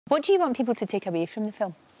What do you want people to take away from the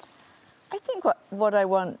film? I think what I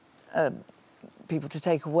want people to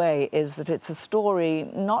take away is that it's a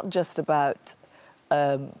story not just about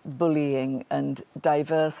bullying and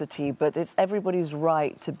diversity, but it's everybody's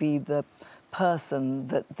right to be the person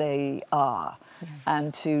that they are,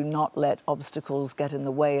 and to not let obstacles get in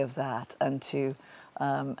the way of that, and to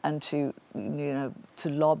to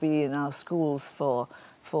lobby in our schools for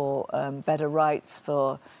better rights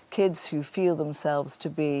for kids who feel themselves to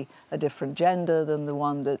be a different gender than the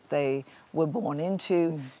one that they were born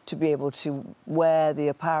into, to be able to wear the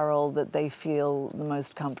apparel that they feel the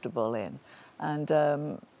most comfortable in. And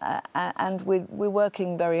we're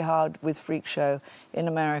working very hard with Freak Show in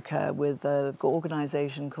America with an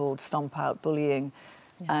organisation called Stomp Out Bullying,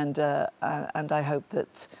 and I hope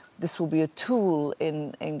that this will be a tool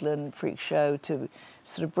in England, Freak Show, to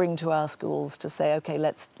sort of bring to our schools to say, OK,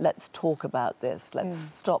 let's talk about this, let's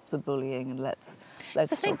stop the bullying, and let's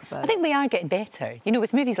talk about it. I think we are getting better. You know,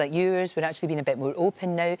 with movies like yours, we're actually being a bit more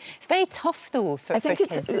open now. It's very tough, though, for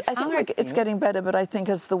kids. I think it's getting better, but I think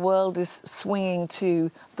as the world is swinging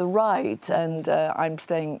to the right, and I'm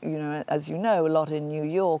staying, you know, as you know, a lot in New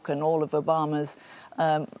York, and all of Obama's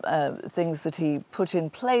things that he put in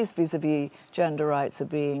place vis-a-vis gender rights are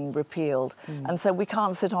being repealed. And so we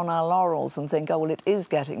can't sit on our laurels and think, oh, well, it is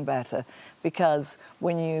getting better, because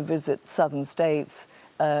when you visit southern states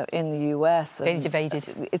in the US... Very divided.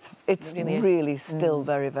 It's really still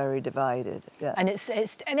very, very divided. Yeah. And it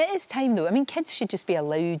is time, though. I mean, kids should just be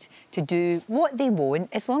allowed to do what they want,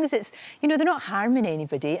 as long as it's, you know, they're not harming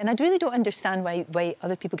anybody. And I really don't understand why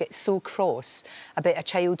other people get so cross about a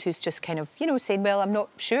child who's just kind of, you know, saying, well, I'm not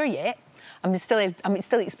sure yet. I'm still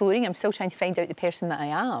exploring. I'm still trying to find out the person that I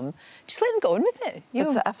am. Just let them go on with it. You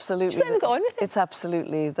know? Absolutely. Just let them go on with it. It's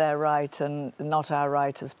absolutely their right, and not our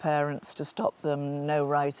right as parents to stop them. No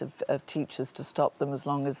right of teachers to stop them, as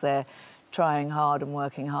long as they're trying hard and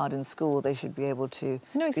working hard in school. They should be able to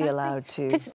be allowed to.